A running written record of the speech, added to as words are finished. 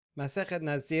Masechet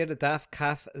Nazir Daf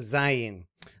Kaf Zayin.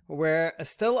 We're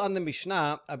still on the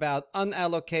Mishnah about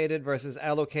unallocated versus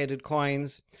allocated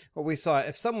coins. What we saw,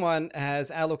 if someone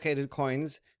has allocated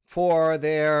coins for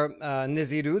their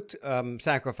Nizirut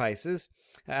sacrifices,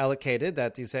 allocated,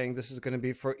 that he's saying this is going to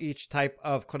be for each type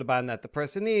of korban that the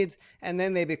person needs, and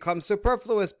then they become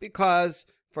superfluous because,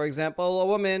 for example, a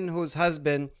woman whose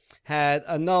husband had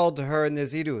annulled her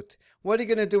Nizirut. What are you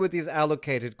going to do with these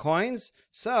allocated coins?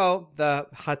 So the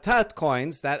Hatat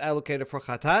coins, that allocated for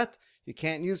Hatat, you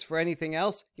can't use for anything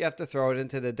else. You have to throw it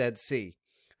into the Dead Sea.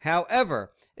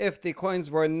 However, if the coins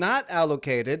were not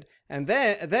allocated, and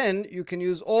then you can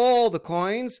use all the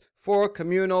coins for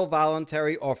communal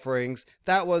voluntary offerings.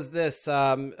 That was this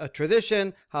a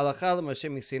tradition, Halakha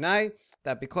Moshe Sinai,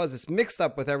 that because it's mixed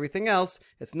up with everything else,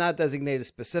 it's not designated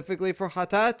specifically for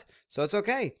Hatat, so it's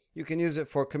okay. You can use it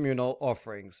for communal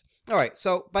offerings. All right,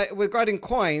 so regarding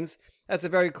coins, that's a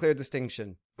very clear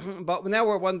distinction. But now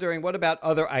we're wondering, what about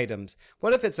other items?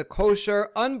 What if it's a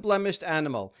kosher, unblemished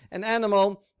animal, an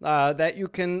animal that you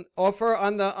can offer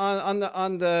on the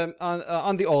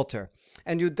altar,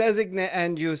 and you designate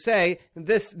and you say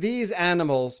these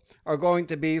animals are going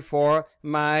to be for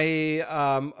my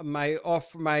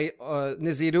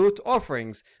Nizirut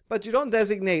offerings, but you don't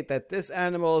designate that this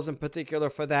animal is in particular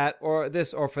for that or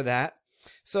this or for that.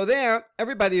 So there,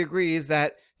 everybody agrees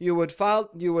that you would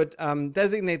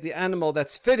designate the animal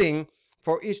that's fitting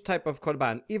for each type of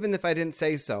korban, even if I didn't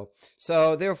say so.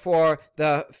 So therefore,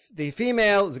 the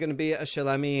female is going to be a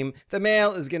shelamim, the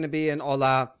male is going to be an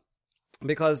olah,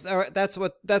 because that's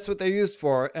what they're used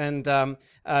for. And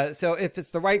so if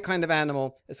it's the right kind of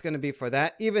animal, it's going to be for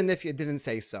that, even if you didn't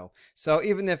say so. So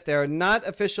even if they're not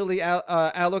officially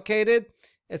allocated,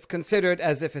 it's considered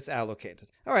as if it's allocated.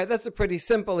 All right, that's a pretty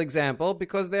simple example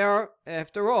because they are,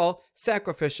 after all,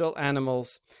 sacrificial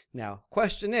animals. Now,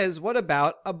 question is, what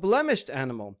about a blemished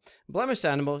animal? Blemished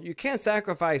animal, you can't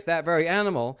sacrifice that very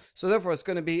animal, so therefore it's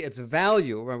going to be its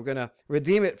value. We're going to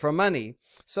redeem it for money.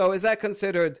 So is that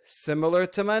considered similar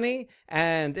to money?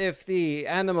 And if the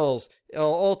animals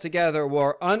altogether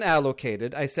were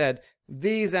unallocated, I said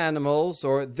these animals,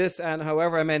 or this, and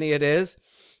however many it is,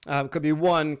 could be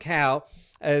one cow,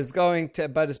 is going to,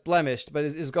 but it's blemished, but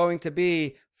is going to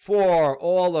be for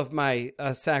all of my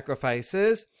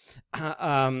sacrifices.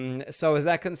 So is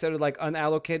that considered like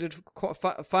unallocated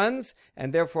funds?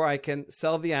 And therefore I can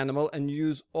sell the animal and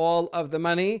use all of the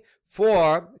money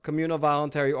for communal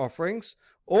voluntary offerings?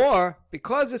 Or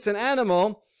because it's an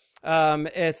animal,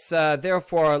 it's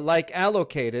therefore like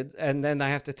allocated, and then I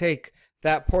have to take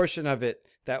that portion of it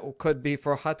that could be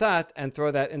for Hatat and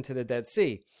throw that into the Dead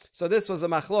Sea. So this was a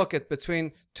machloket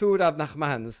between two Rav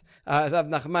Nachmans. Rav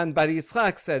Nachman Bar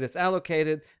Yitzchak said it's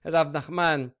allocated. Rav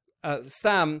Nachman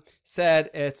Stam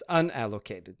said it's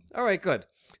unallocated. All right, good.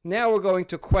 Now we're going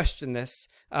to question this.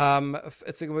 We're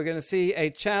going to see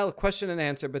a question and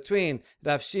answer between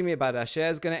Rav Shimi Bar Ashi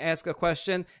is going to ask a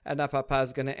question and Rav Papa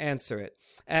is going to answer it.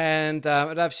 And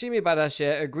Rav Shimi Bar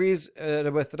Ashi agrees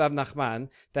with Rav Nachman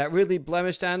that really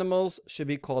blemished animals should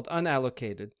be called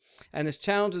unallocated. And his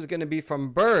challenge is going to be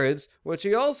from birds, which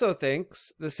he also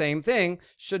thinks the same thing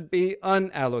should be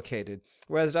unallocated.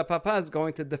 Whereas Rav Papa is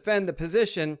going to defend the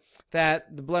position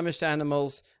that the blemished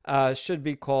animals should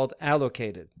be called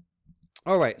allocated.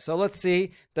 All right, so let's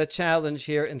see the challenge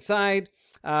here inside.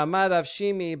 Ma Rav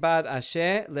Shimi Bar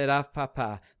Ashi le Rav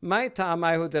Papa. Mai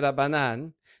ta'amayu de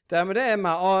Rabbanan. Damre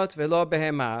ma'ot velo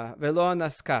behema velo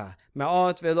naska.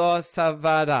 Ma'ot velo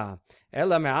savara.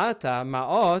 Ela me'ata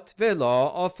ma'ot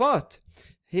velo ofot.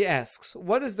 He asks,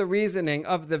 what is the reasoning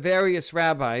of the various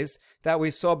rabbis that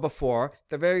we saw before?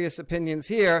 The various opinions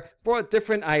here brought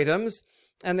different items,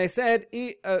 and they said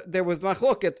there was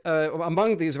machloket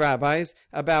among these rabbis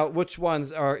about which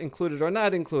ones are included or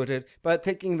not included, but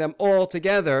taking them all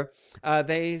together,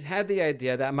 they had the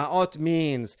idea that ma'ot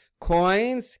means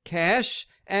coins, cash,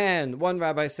 and one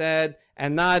rabbi said,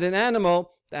 and not an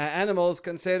animal. The animal is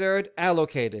considered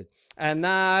allocated, and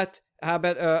not, how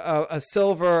about a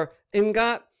silver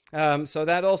ingot? So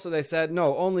that also they said,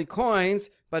 no, only coins,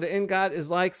 but an ingot is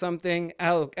like something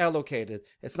allocated.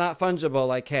 It's not fungible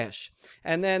like cash.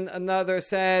 And then another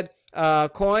said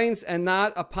coins and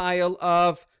not a pile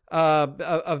of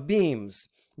beams.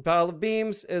 A pile of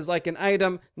beams is like an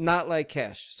item, not like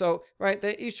cash. So, right,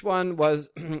 each one was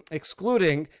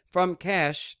excluding from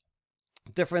cash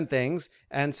different things.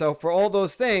 And so for all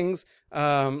those things,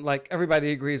 like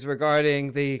everybody agrees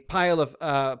regarding the pile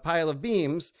of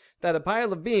beams, that a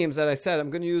pile of beams that I said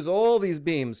I'm going to use all these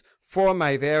beams for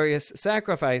my various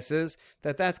sacrifices,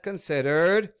 that's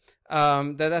considered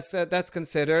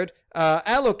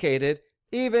allocated,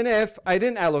 even if I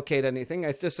didn't allocate anything.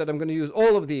 I just said I'm going to use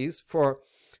all of these for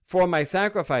my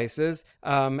sacrifices,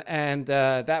 and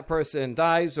that person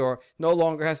dies or no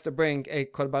longer has to bring a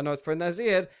korbanot for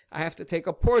Nazir, I have to take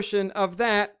a portion of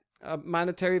that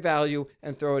monetary value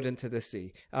and throw it into the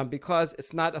sea, because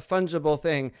it's not a fungible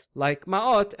thing like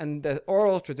ma'ot, and the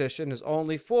oral tradition is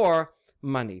only for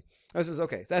money. This is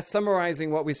okay. That's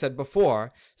summarizing what we said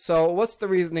before. So what's the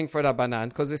reasoning for Rabbanan?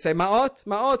 Because they say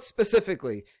ma'ot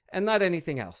specifically, and not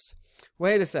anything else.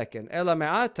 Wait a second. Ela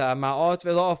me'ata ma'ot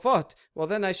velo ofot. Well,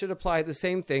 then I should apply the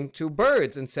same thing to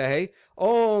birds and say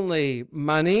only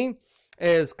money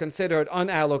is considered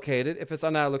unallocated. If it's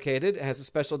unallocated, it has a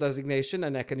special designation,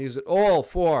 and I can use it all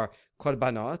for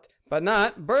korbanot, but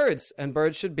not birds. And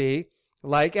birds should be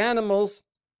like animals,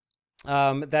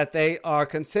 that they are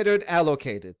considered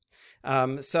allocated.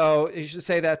 So you should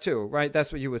say that too, right?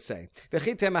 That's what you would say.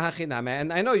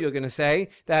 And I know you're going to say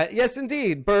that, yes,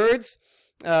 indeed, birds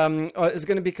is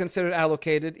going to be considered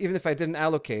allocated, even if I didn't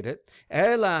allocate it.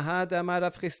 But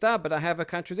I have a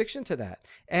contradiction to that.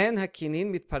 En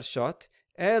hakinin mitparshot,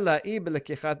 ela I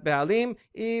b'lekichat be'alim,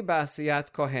 I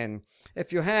ba'asiyat kohen.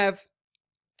 If you have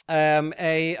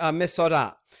a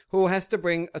mesorah who has to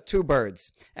bring two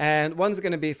birds, and one's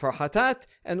going to be for hatat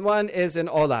and one is an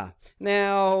olah.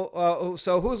 Now,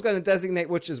 so who's going to designate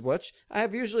which is which? I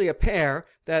have usually a pair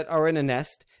that are in a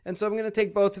nest, and so I'm going to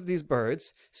take both of these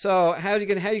birds. So how are you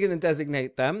going to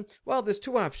designate them? Well, there's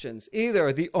two options.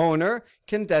 Either the owner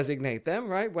can designate them,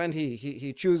 right? When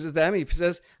he chooses them, he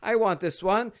says, I want this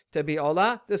one to be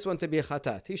olah, this one to be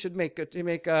hatat. He should make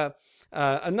a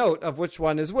note of which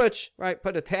one is which, right?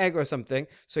 Put a tag or something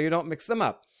so you don't mix them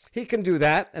up. He can do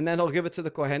that, and then he'll give it to the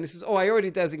Kohen. He says, I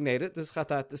already designated. This is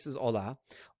chatat, this is olah.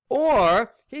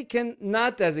 Or he can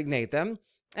not designate them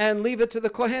and leave it to the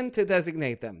Kohen to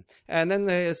designate them. And then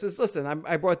he says, listen,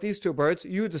 I brought these two birds,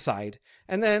 you decide.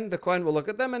 And then the Kohen will look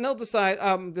at them and he'll decide,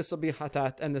 this will be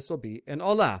hatat and this will be an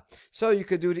olah. So you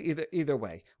could do it either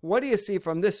way. What do you see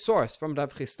from this source, from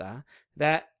Rav Chisda?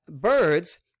 That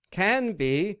birds can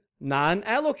be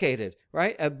non-allocated,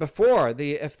 right?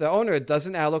 If the owner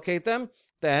doesn't allocate them,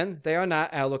 then they are not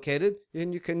allocated,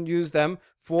 and you can use them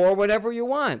for whatever you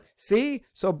want. See?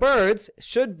 So birds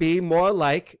should be more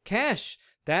like cash.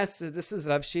 This is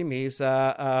Rav Shimi's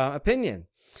opinion.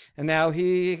 And now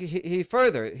he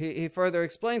further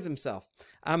explains himself.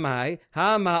 Amai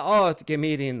ha'ma'ot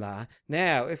gemirin la.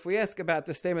 Now, if we ask about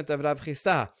the statement of Rav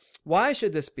Chisda, why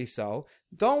should this be so?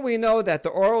 Don't we know that the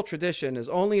oral tradition is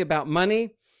only about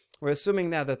money? We're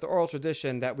assuming now that the oral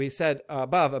tradition that we said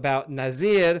above about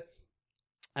Nazir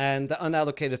and the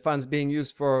unallocated funds being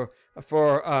used for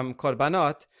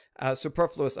korbanot,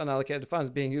 superfluous unallocated funds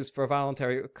being used for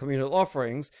voluntary communal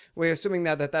offerings, we're assuming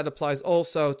now that applies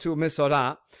also to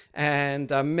mesorah. And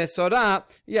mesorah,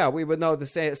 we would know the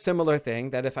similar thing,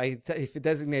 that if you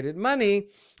designated money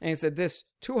and he said this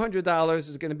 $200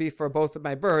 is going to be for both of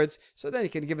my birds, so then he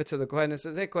can give it to the Kohen and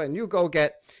says, hey Kohen, you go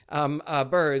get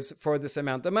birds for this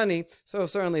amount of money. So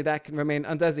certainly that can remain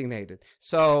undesignated.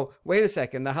 So wait a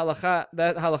second, the halacha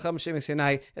Moshe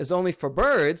Sinai is only for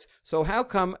birds. So how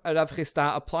come Rav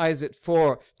Chisda applies it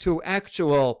to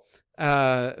actual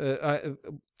halacha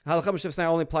Moshe Sinai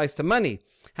only applies to money?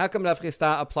 How come Rav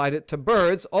Chisda applied it to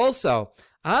birds also?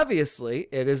 Obviously,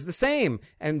 it is the same,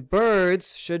 and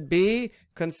birds should be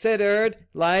considered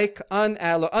like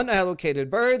unallocated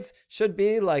birds should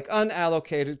be like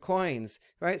unallocated coins,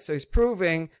 right? So he's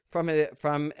proving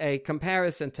from a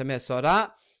comparison to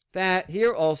mesorah that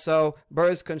here also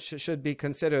birds should be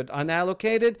considered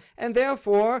unallocated, and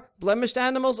therefore blemished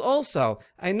animals also.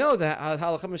 I know that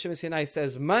Halacha Moshe Sinai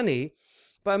says money,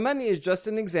 but money is just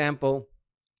an example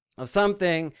of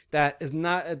something that is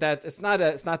not it's not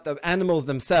the animals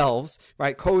themselves,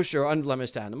 right? Kosher,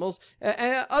 unblemished animals,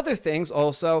 and other things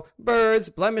also. Birds,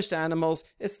 blemished animals,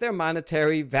 it's their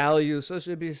monetary value, so it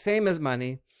should be the same as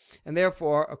money. And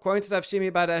therefore, according to Rav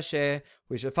Shimi bar Ashi,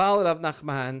 we should follow Rav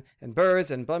Nachman, and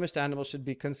birds and blemished animals should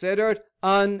be considered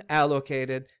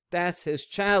unallocated. That's his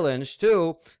challenge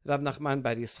to Rav Nachman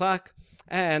bar Yitzchak,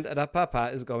 and Rav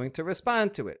Papa is going to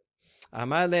respond to it.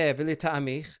 Amale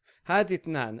v'lita'amich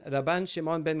haditnan Rabban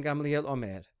Shimon ben Gamliel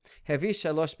Omer hevi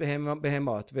shalosh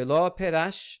behemot velo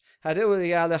perash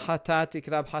hadeuya lechatat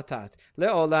tikrab hatat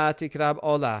leola tikrab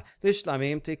ola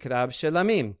lishlamim tikrab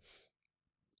shelamim.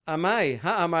 Amai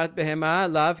ha'amart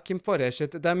behema lav kimforeshet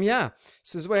damya.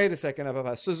 Says, wait a second,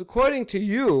 Abba. So according to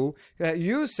you, that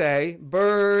you say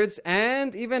birds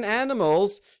and even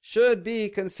animals should be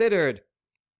considered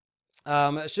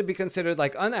should be considered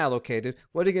like unallocated.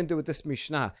 What are you going to do with this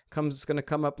Mishnah? It's going to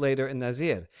come up later in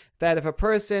Nazir. That if a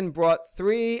person brought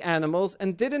 3 animals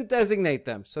and didn't designate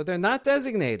them, so they're not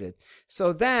designated,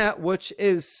 so that which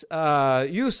is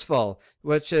useful,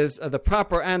 which is the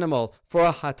proper animal for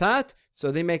a hatat,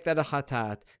 so they make that a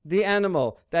hatat. The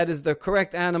animal that is the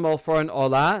correct animal for an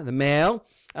olah, the male,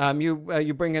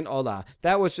 you bring an olah.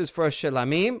 That which is for a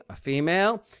shilamim, a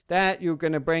female, that you're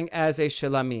going to bring as a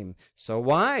shilamim. So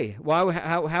why?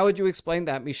 How would you explain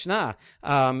that Mishnah?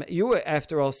 You,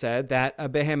 after all, said that a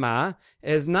behema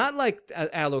is not like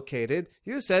allocated.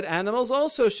 You said animals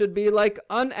also should be like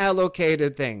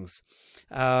unallocated things.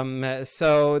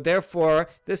 So therefore,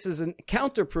 this is a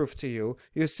counterproof to you.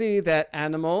 You see that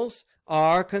animals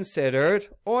are considered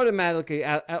automatically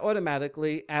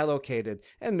allocated,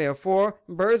 and therefore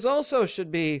birds also should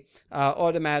be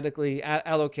automatically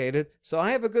allocated. So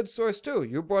I have a good source too.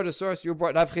 You brought a source. You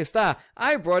brought Rav Chisda.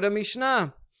 I brought a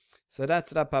Mishnah. So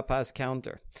that's Rav Papa's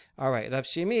counter. All right, Rav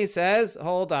Shimi says,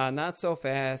 hold on, not so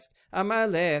fast. Amar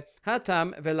le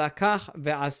hatam velakach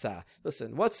ve'asa.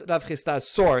 Listen, what's Rav Chisda's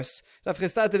source? Rav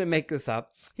Chisda didn't make this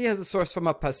up. He has a source from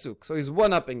a pasuk, so he's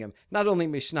one-upping him. Not only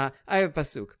Mishnah, I have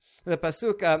pasuk. The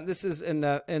pasuk, this is in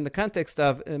the context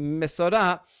of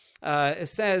Mesorah. It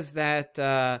says that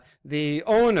the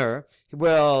owner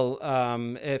will,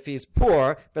 if he's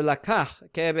poor, velakach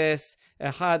kebes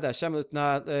echad Hashem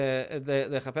nutna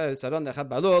lechaper v'saron echad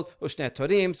balul u'shnei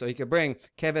torim, so he could bring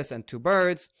kebes and 2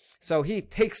 birds. So he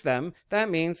takes them.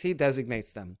 That means he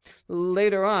designates them.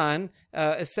 Later on,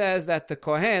 it says that the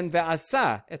kohen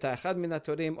ve'asa et echad min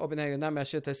hatorim o b'nei yonah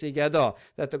me'asher tasig yado,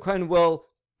 that the kohen will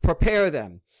prepare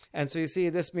them. And so you see,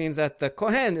 this means that the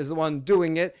Kohen is the one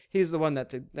doing it. He's the one that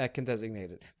can designate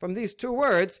it. From these 2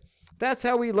 words, that's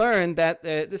how we learn that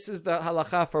this is the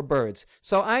halacha for birds.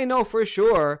 So I know for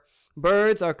sure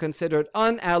birds are considered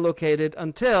unallocated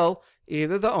until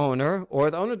either the owner,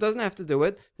 or the owner doesn't have to do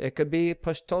it. It could be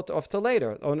pushed off to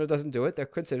later. The owner doesn't do it. They're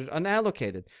considered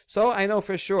unallocated. So I know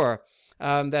for sure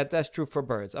that's true for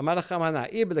birds. The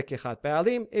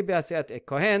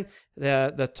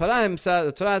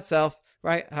Torah itself,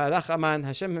 right? Harachaman,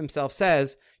 Hashem himself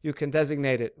says you can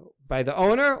designate it by the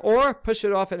owner or push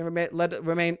it off and let it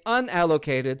remain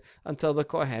unallocated until the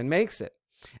Kohen makes it.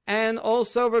 And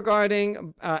also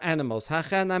regarding animals, here,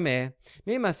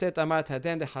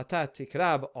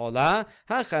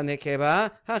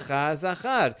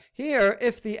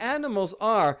 if the animals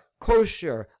are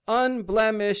kosher,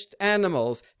 unblemished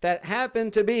animals that happen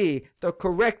to be the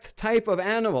correct type of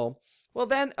animal, well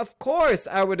then, of course,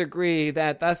 I would agree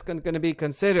that that's going to be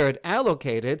considered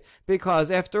allocated,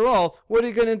 because after all, what are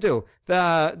you going to do?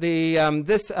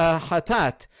 This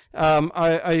hatat,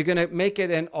 are you going to make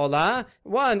it an olah?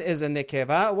 One is a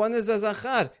nekeva, one is a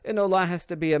zachar. An olah has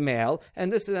to be a male, and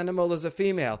this animal is a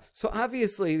female. So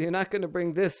obviously, you're not going to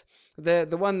bring this. The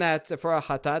one that for a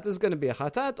hatat is going to be a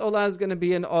hatat, olah is going to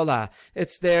be an olah.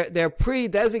 It's they're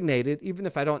pre-designated, even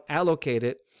if I don't allocate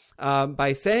it.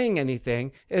 By saying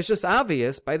anything, it's just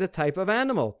obvious by the type of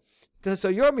animal. So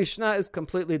your Mishnah is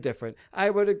completely different. I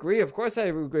would agree, of course I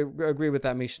agree with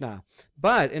that Mishnah.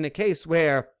 But in a case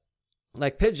where,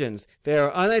 like pigeons,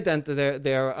 they're unidentified,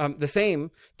 they're the same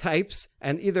types,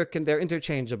 and they're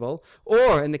interchangeable,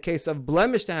 or in the case of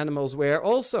blemished animals where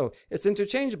also it's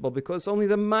interchangeable because only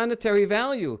the monetary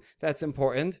value that's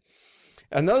important.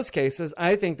 In those cases,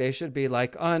 I think they should be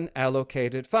like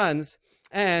unallocated funds,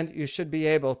 and you should be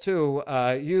able to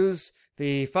use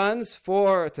the funds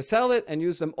to sell it and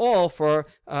use them all for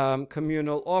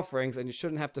communal offerings, and you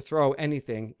shouldn't have to throw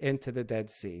anything into the Dead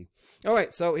Sea. All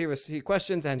right, so he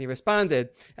questions and he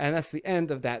responded, and that's the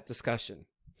end of that discussion.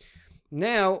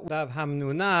 Now, Rav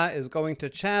Hamnuna is going to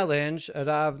challenge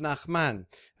Rav Nachman.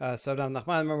 So Rav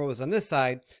Nachman, remember, was on this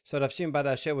side. So Rav Shimon bar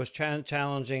Ashi was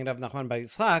challenging Rav Nachman bar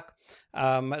Yitzchak.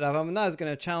 Rav Hamnuna is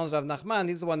going to challenge Rav Nachman.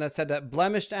 He's the one that said that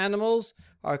blemished animals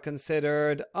are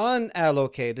considered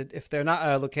unallocated. If they're not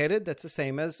allocated, that's the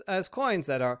same as coins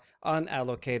that are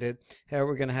unallocated. Here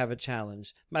we're going to have a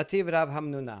challenge. Mativ Rav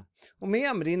Hamnuna.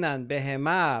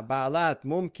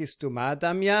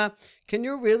 Can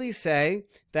you really say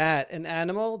that an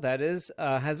animal that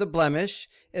has a blemish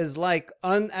is like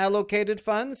unallocated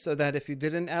funds, so that if you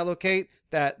didn't allocate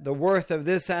that the worth of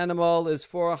this animal is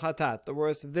for a hatat, the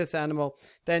worth of this animal,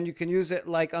 then you can use it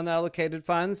like unallocated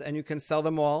funds and you can sell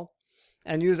them all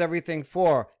and use everything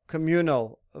for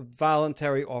communal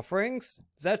voluntary offerings?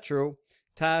 Is that true?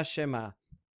 Ta Shema.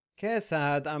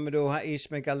 כיצד אמרו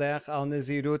האיש מגלח על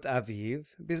נזירות אביו,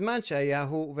 בזמן שהיה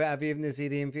הוא ואביו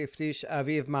נזירים והפריש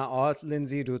אביו מעות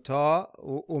לנזירותו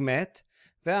ומת,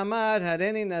 ואמר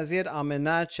הריני נזיר על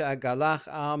מנת שאגלח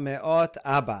על מעות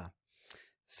אבא.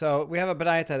 So we have a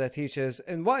Baraita that teaches,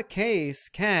 in what case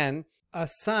can a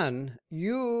son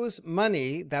use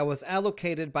money that was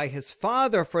allocated by his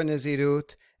father for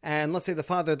Nazirut, and let's say the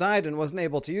father died and wasn't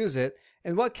able to use it,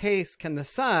 in what case can the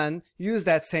son use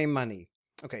that same money?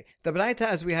 Okay, the Baraita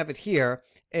as we have it here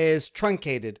is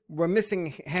truncated. We're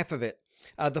missing half of it.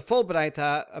 The full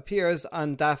Baraita appears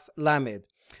on Daf Lamed.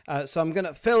 So I'm going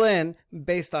to fill in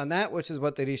based on that, which is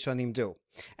what the Rishonim do.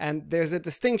 And there's a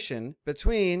distinction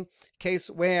between case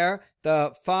where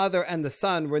the father and the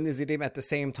son were Nazirim at the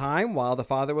same time while the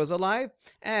father was alive,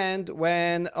 and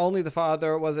when only the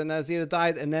father was a Nazir,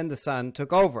 died, and then the son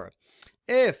took over.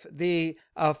 If the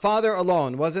father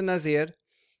alone was a Nazir,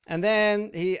 and then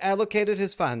he allocated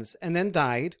his funds and then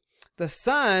died, the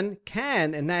son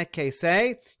can, in that case,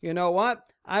 say, you know what,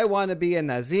 I want to be a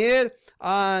Nazir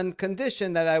on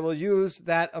condition that I will use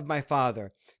that of my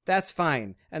father. That's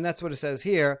fine. And that's what it says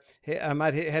here. I'll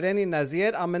be a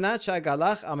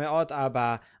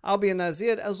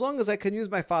Nazir as long as I can use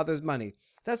my father's money.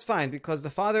 That's fine, because the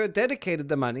father dedicated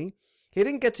the money. He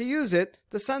didn't get to use it.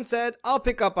 The son said, I'll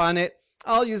pick up on it.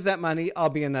 I'll use that money. I'll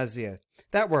be a Nazir.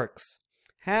 That works.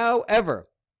 However,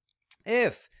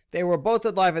 if they were both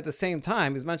alive at the same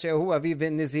time, if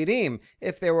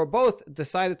they were both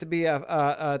decided to be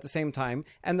at the same time,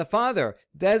 and the father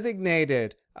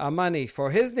designated money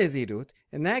for his Nazirut,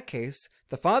 in that case,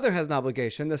 the father has an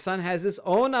obligation, the son has his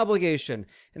own obligation.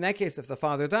 In that case, if the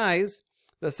father dies,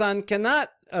 the son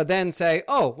cannot then say,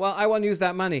 oh, well, I want to use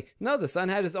that money. No, the son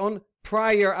had his own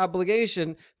prior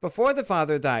obligation before the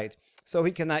father died, so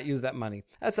he cannot use that money.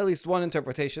 That's at least one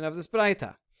interpretation of this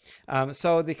Braita.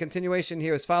 So the continuation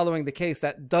here is following the case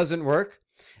that doesn't work,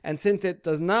 and since it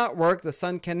does not work, the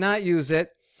son cannot use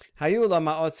it. If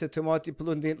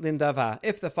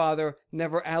the father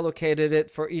never allocated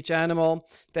it for each animal,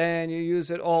 then you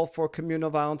use it all for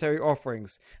communal voluntary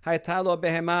offerings. But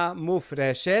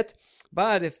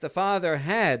if the father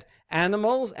had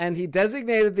animals and he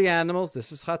designated the animals,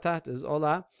 this is chatat, this is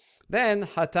olah, then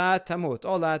chatat tamut,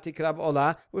 olah tikrab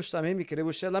olah, ushlamim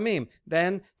yikribu shelamim.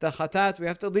 Then the chatat, we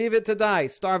have to leave it to die,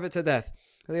 starve it to death.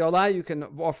 The olah you can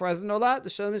offer as an olah, the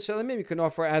shelamim you can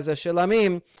offer as a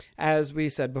shelamim, as we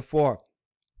said before.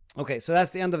 Okay, so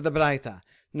that's the end of the Braita.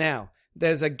 Now,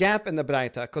 there's a gap in the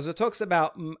Braita, because it talks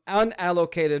about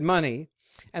unallocated money,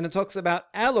 and it talks about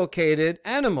allocated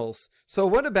animals. So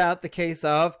what about the case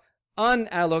of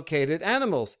unallocated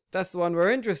animals? That's the one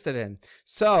we're interested in.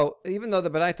 So, even though the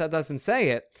Baraita doesn't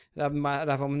say it, Rav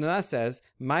Hamnuna says,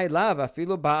 "My love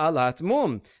afilu ba'alat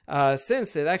mum."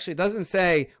 Since it actually doesn't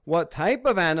say what type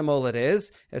of animal it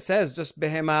is, it says just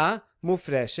behema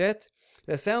mufreshet.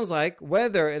 It sounds like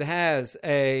whether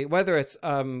it's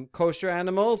kosher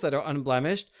animals that are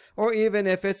unblemished, or even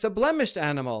if it's a blemished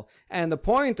animal. And the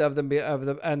point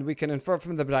and we can infer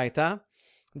from the Baraita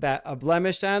that a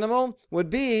blemished animal would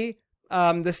be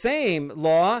the same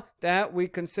law that we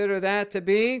consider that to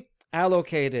be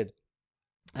allocated.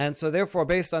 And so therefore,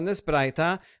 based on this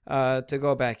Braita, to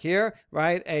go back here,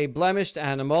 right, a blemished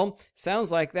animal sounds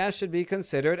like that should be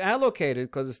considered allocated,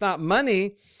 because it's not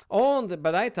money. The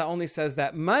Braita only says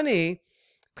that money,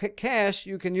 cash,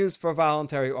 you can use for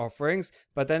voluntary offerings,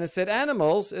 but then it said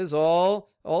animals is all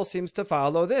seems to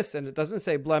follow this, and it doesn't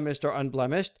say blemished or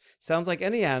unblemished. Sounds like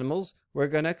any animals we're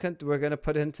gonna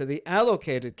put into the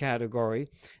allocated category,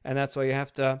 and that's why you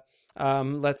have to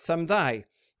let some die.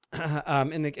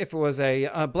 If it was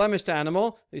a blemished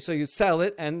animal, so you sell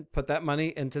it and put that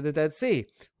money into the Dead Sea,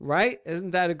 right?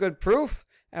 Isn't that a good proof?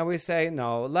 And we say,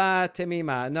 no, la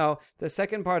timima. No, the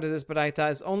second part of this Baraita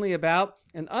is only about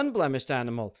an unblemished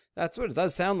animal. That's what it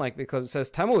does sound like, because it says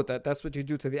tamut, that's what you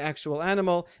do to the actual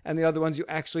animal, and the other ones you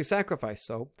actually sacrifice.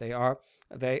 So they are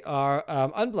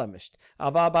unblemished.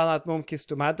 Ava balat mum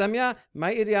kistumadamya,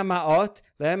 ma'irya ma'ot,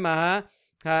 lemaha.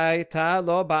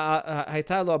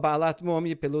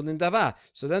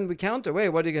 So then we counter, wait,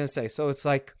 what are you going to say? So it's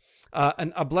like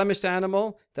a blemished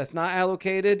animal that's not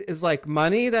allocated is like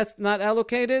money that's not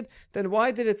allocated. Then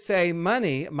why did it say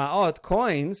money, ma'ot,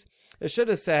 coins? It should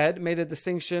have made a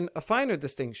distinction, a finer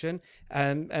distinction,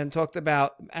 and talked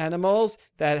about animals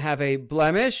that have a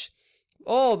blemish.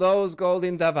 All those go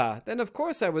lindava. Then of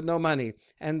course I would know money,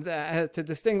 and to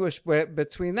distinguish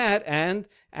between that and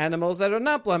animals that are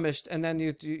not blemished, and then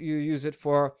you use it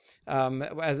for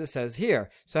as it says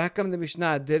here. So how come the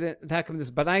Mishnah how come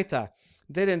this Baraita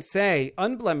didn't say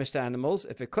unblemished animals,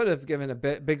 if it could have given a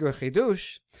bigger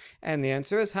chidush? And the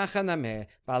answer is hachanameh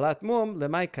balat mum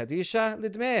lemay kadisha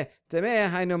lidmeh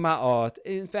demeh hainu ma'ot.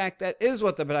 In fact, that is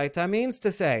what the Baraita means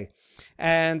to say.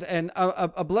 And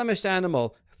a blemished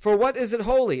animal For what is it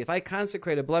holy? If I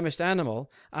consecrate a blemished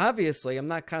animal, obviously I'm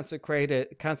not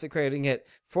consecrating it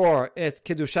for its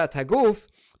Kiddushat Haguf,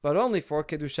 but only for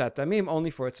Kiddushat Damim, only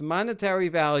for its monetary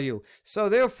value. So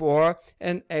therefore,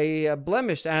 a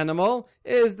blemished animal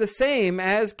is the same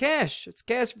as cash. It's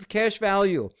cash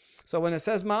value. So when it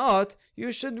says ma'ot,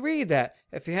 you should read that.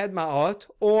 If you had ma'ot,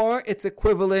 or its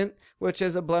equivalent, which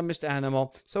is a blemished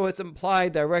animal. So it's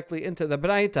implied directly into the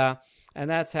Braita, and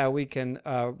that's how we can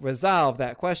resolve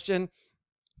that question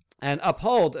and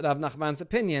uphold Rav Nachman's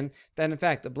opinion that in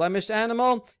fact a blemished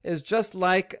animal is just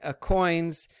like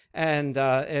coins, and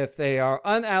if they are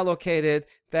unallocated,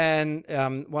 then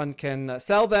one can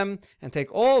sell them and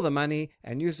take all the money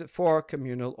and use it for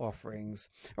communal offerings.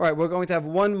 All right, we're going to have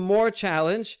one more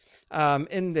challenge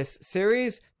in this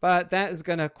series, but that is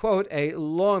going to quote a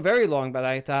very long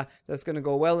baraita that's going to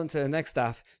go well into the next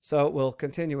stuff. So we'll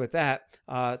continue with that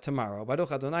tomorrow.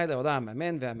 Baruch Adonai le'olam,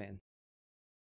 amen ve'amen.